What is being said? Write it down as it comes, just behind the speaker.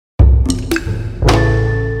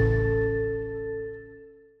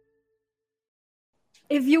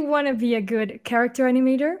if you want to be a good character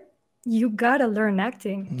animator, you gotta learn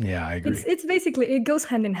acting. Yeah, I agree. It's basically, it goes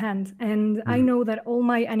hand in hand. And I know that all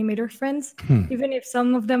my animator friends, even if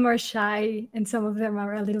some of them are shy and some of them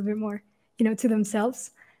are a little bit more, to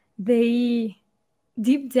themselves, they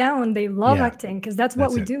deep down, they love acting, because that's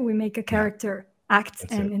what we do. We make a character act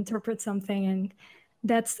and interpret something, and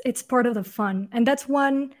it's part of the fun. And that's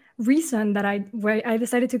one reason that where I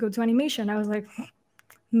decided to go to animation. I was like,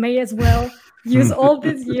 may as well use all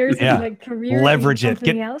these years of like career, leverage in it,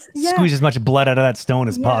 something else. Squeeze as much blood out of that stone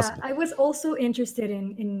as possible. I was also interested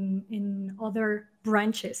in other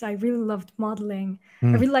branches. I really loved modeling. I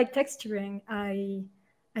really liked texturing.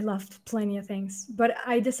 I loved plenty of things, but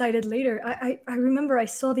I decided later. I remember I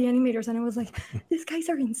saw the animators and I was like, these guys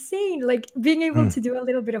are insane. Like being able to do a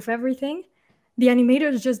little bit of everything. The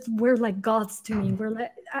animators just were like gods to me.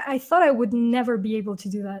 I thought I would never be able to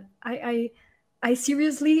do that. I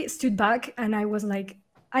seriously stood back and I was like,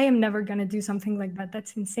 I am never going to do something like that.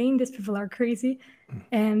 That's insane. These people are crazy.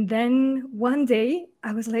 And then one day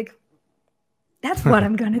I was like, that's what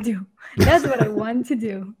I'm going to do. That's what I want to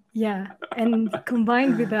do. Yeah. And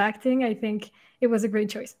combined with the acting, I think it was a great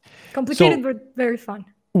choice. Complicated, but very fun.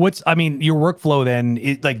 Your workflow then,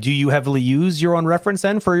 do you heavily use your own reference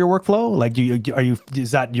then for your workflow? Like,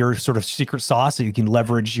 is that your sort of secret sauce so you can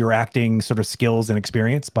leverage your acting sort of skills and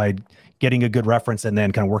experience by getting a good reference and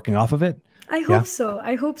then kind of working off of it? I hope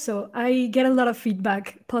so. I get a lot of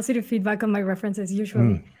feedback, positive feedback on my references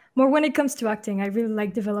usually. More when it comes to acting. I really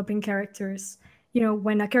like developing characters.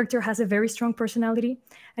 When a character has a very strong personality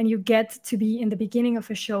and you get to be in the beginning of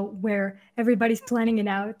a show where everybody's planning it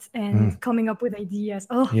out and coming up with ideas.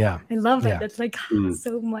 I love it. That's like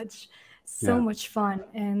so much fun.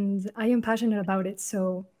 And I am passionate about it.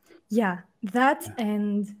 So that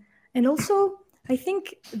and also I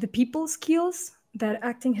think the people skills that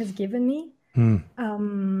acting has given me,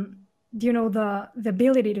 the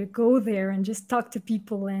ability to go there and just talk to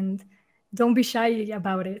people and don't be shy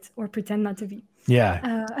about it or pretend not to be.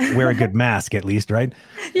 Yeah. Wear a good mask at least, right?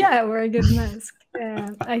 Yeah, wear a good mask.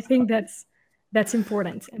 I think that's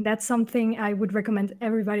important. And that's something I would recommend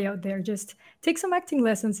everybody out there. Just take some acting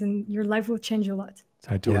lessons and your life will change a lot.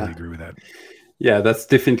 I totally agree with that. Yeah, that's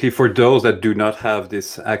definitely for those that do not have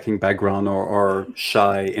this acting background or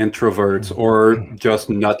shy introverts or just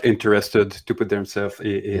not interested to put themselves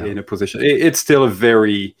in a position. It's still a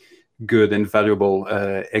very good and valuable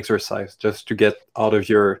exercise just to get out of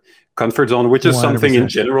your comfort zone, which is 100%. Something in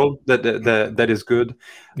general that is good.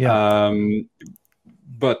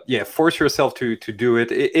 But force yourself to do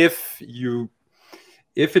it if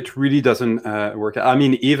it really doesn't work. I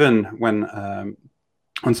mean, even when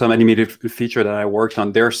on some animated feature that I worked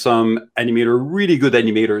on, there are some really good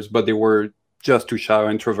animators, but they were just too shy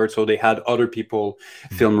or introverts, so they had other people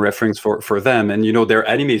film reference for them, and their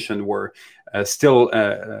animation were still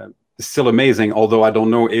amazing, although I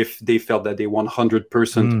don't know if they felt that they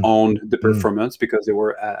 100% owned the performance because they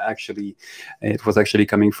were it was actually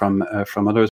coming from others.